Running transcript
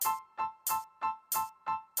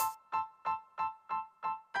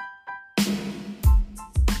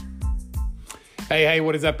Hey,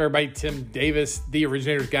 what is up, everybody? Tim Davis,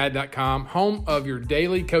 theoriginatorsguide.com, home of your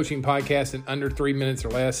daily coaching podcast in under 3 minutes or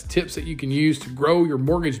less. Tips that you can use to grow your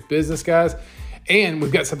mortgage business, guys. And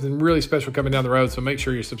we've got something really special coming down the road, so make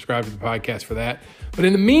sure you're subscribed to the podcast for that. But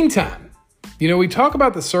in the meantime, we talk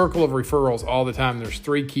about the circle of referrals all the time. There's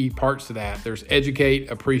three key parts to that. There's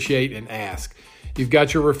educate, appreciate, and ask. You've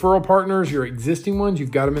got your referral partners, your existing ones,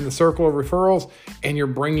 you've got them in the circle of referrals, and you're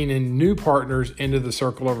bringing in new partners into the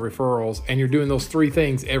circle of referrals, and you're doing those three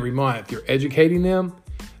things every month. You're educating them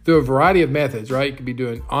through a variety of methods, right? You could be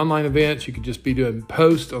doing online events, you could just be doing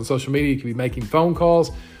posts on social media, you could be making phone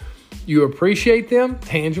calls. You appreciate them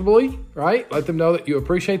tangibly, right? Let them know that you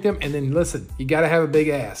appreciate them, and then listen, you got to have a big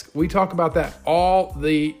ask. We talk about that all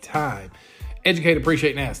the time. Educate,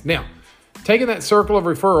 appreciate, and ask. Now, taking that circle of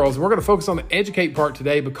referrals, we're going to focus on the educate part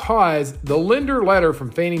today because the lender letter from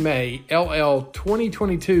Fannie Mae, LL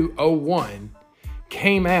 2022-01,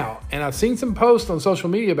 came out. And I've seen some posts on social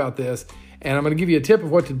media about this, and I'm going to give you a tip of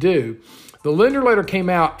what to do. The lender letter came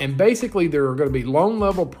out, and basically there are going to be loan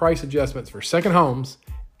level price adjustments for second homes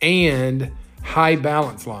and high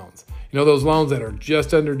balance loans. Those loans that are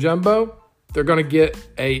just under jumbo, they're going to get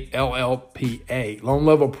a LLPA, loan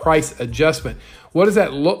level price adjustment. What does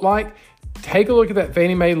that look like? Take a look at that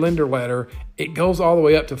Fannie Mae lender letter. It goes all the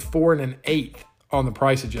way up to 4 1/8 on the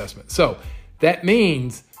price adjustment. So that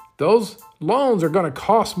means those loans are going to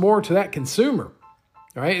cost more to that consumer.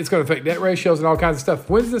 All right, it's going to affect debt ratios and all kinds of stuff.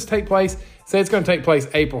 When does this take place? Say it's going to take place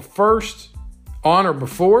April 1st, on or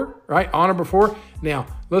before, right? On or before. Now,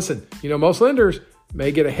 listen, most lenders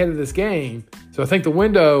may get ahead of this game. So I think the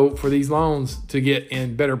window for these loans to get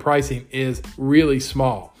in better pricing is really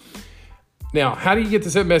small. Now, how do you get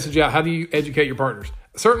this message out? How do you educate your partners?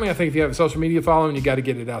 Certainly, I think if you have a social media following, you got to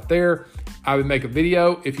get it out there. I would make a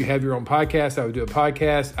video. If you have your own podcast, I would do a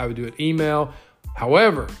podcast. I would do an email.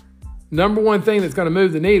 However, number one thing that's going to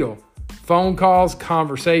move the needle, phone calls,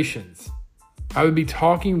 conversations. I would be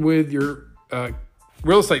talking with your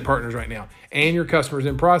real estate partners right now and your customers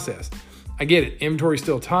in process. I get it. Inventory's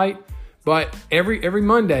still tight, but every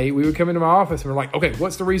Monday we would come into my office and we're like, okay,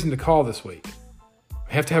 what's the reason to call this week?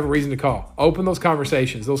 I have to have a reason to call. Open those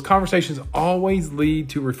conversations. Those conversations always lead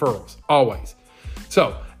to referrals, always.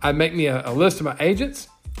 So I'd make me a list of my agents,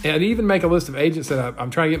 and I'd even make a list of agents that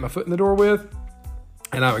I'm trying to get my foot in the door with,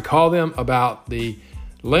 and I would call them about the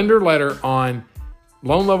lender letter on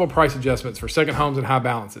loan level price adjustments for second homes and high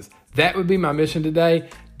balances. That would be my mission today.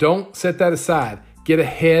 Don't set that aside. Get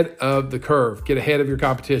ahead of the curve. Get ahead of your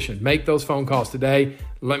competition. Make those phone calls today.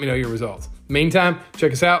 Let me know your results. Meantime,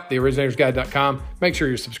 check us out, theoriginatorsguide.com. Make sure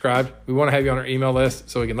you're subscribed. We want to have you on our email list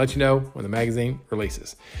so we can let you know when the magazine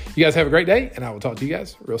releases. You guys have a great day, and I will talk to you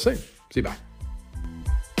guys real soon. See you. Bye.